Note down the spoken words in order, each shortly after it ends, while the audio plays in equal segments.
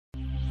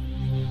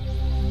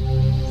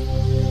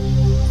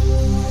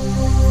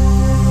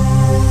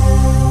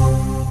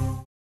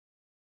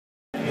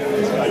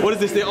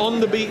this the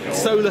OnBeat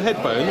Solar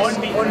Headphones?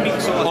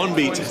 OnBeat Solar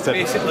OnBeat. Headphones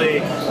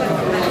basically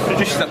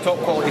produces a top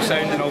quality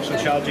sound and also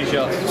charges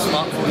your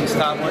smartphones,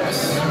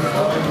 tablets,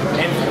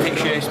 anything that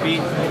takes USB.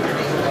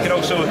 You can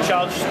also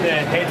charge the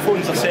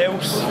headphones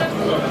themselves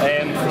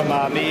from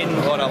a main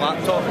or a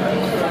laptop.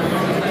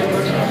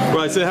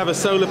 Right, so they have a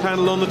solar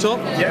panel on the top?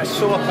 Yes,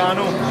 solar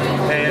panel,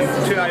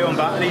 2 ion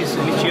batteries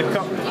in each ear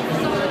cup.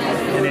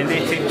 And then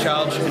they take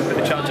charge and put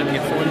the charge into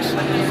your phones.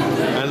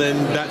 And then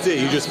that's it,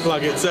 you just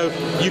plug it. So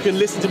you can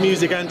listen to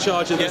music and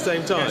charge at the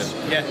same time? Yes,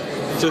 yeah.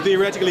 So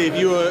theoretically, if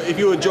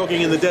you were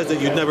jogging in the desert,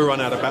 you'd never run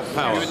out of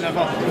power? You would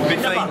never.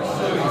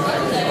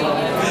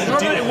 You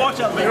run out of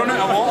water, but you run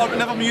out of water, but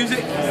never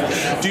music.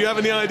 Do you have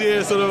any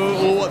idea sort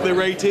of what the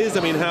rate is? I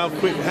mean, how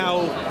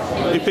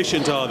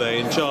efficient are they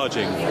in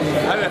charging?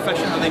 How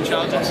efficient are they in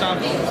charging, Sam?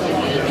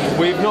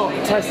 We've not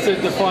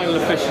tested the final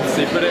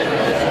efficiency, but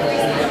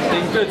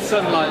in good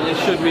sunlight it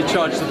should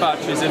recharge the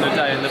batteries in a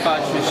day, and the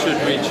batteries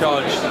should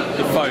recharge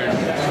the phone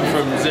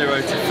from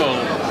 0 to full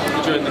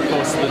during the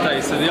course of the day.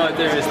 So the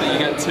idea is that you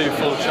get 2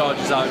 full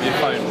charges out of your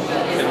phone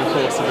in the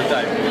course of a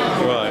day.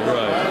 Right,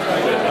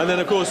 right. And then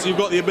of course you've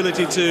got the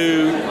ability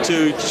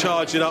to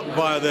charge it up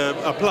via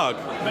a plug.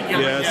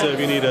 Yeah, so if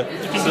you need a...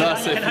 So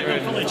that's if you're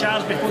in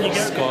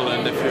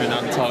Scotland, if you're in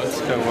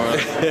Antarctica,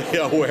 wherever.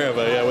 Yeah,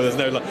 wherever, yeah, where there's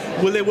no light.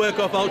 Will they work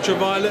off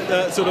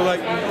ultraviolet, sort of like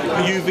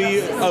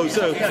UV? Oh,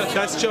 so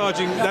that's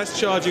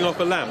charging off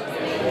a lamp.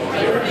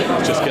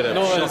 Just get a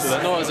shot of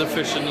that. Not as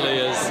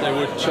efficiently as it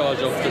would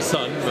charge off the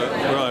sun, but...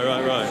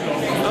 Right.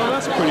 Oh,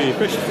 that's pretty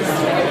efficient.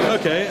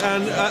 Okay,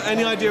 and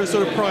any idea of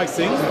sort of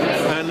pricing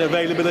and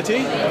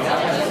availability?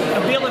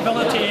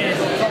 Availability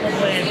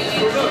probably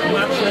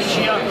March next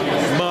year.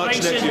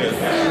 March next year.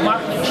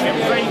 March next year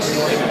price.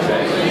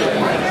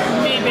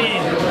 Maybe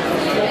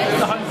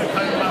the £100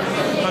 mark.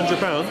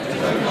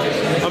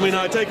 £100? I mean,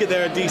 I take it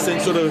they're a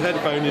decent sort of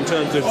headphone in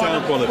terms of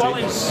sound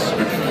quality.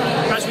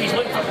 As we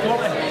look for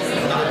quality.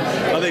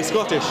 Are they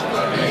Scottish?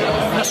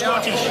 They're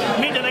Scottish.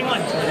 Made in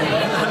England.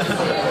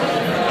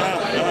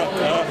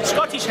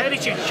 Scottish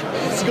heritage.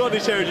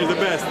 Scottish heritage is the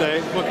best,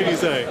 eh? What can you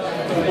say?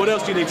 What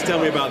else do you need to tell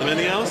me about them?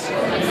 Anything else?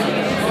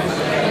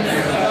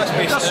 That's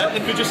basically it. They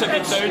produce a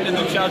good sound and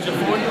they'll charge your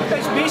phone.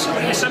 It's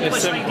basically the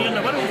simplest idea in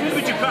the world. Where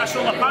would you put a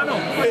solar panel?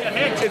 On your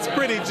head? It's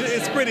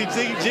pretty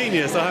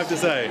genius, I have to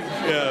say.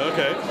 Yeah,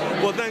 okay.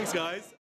 Well, thanks, guys.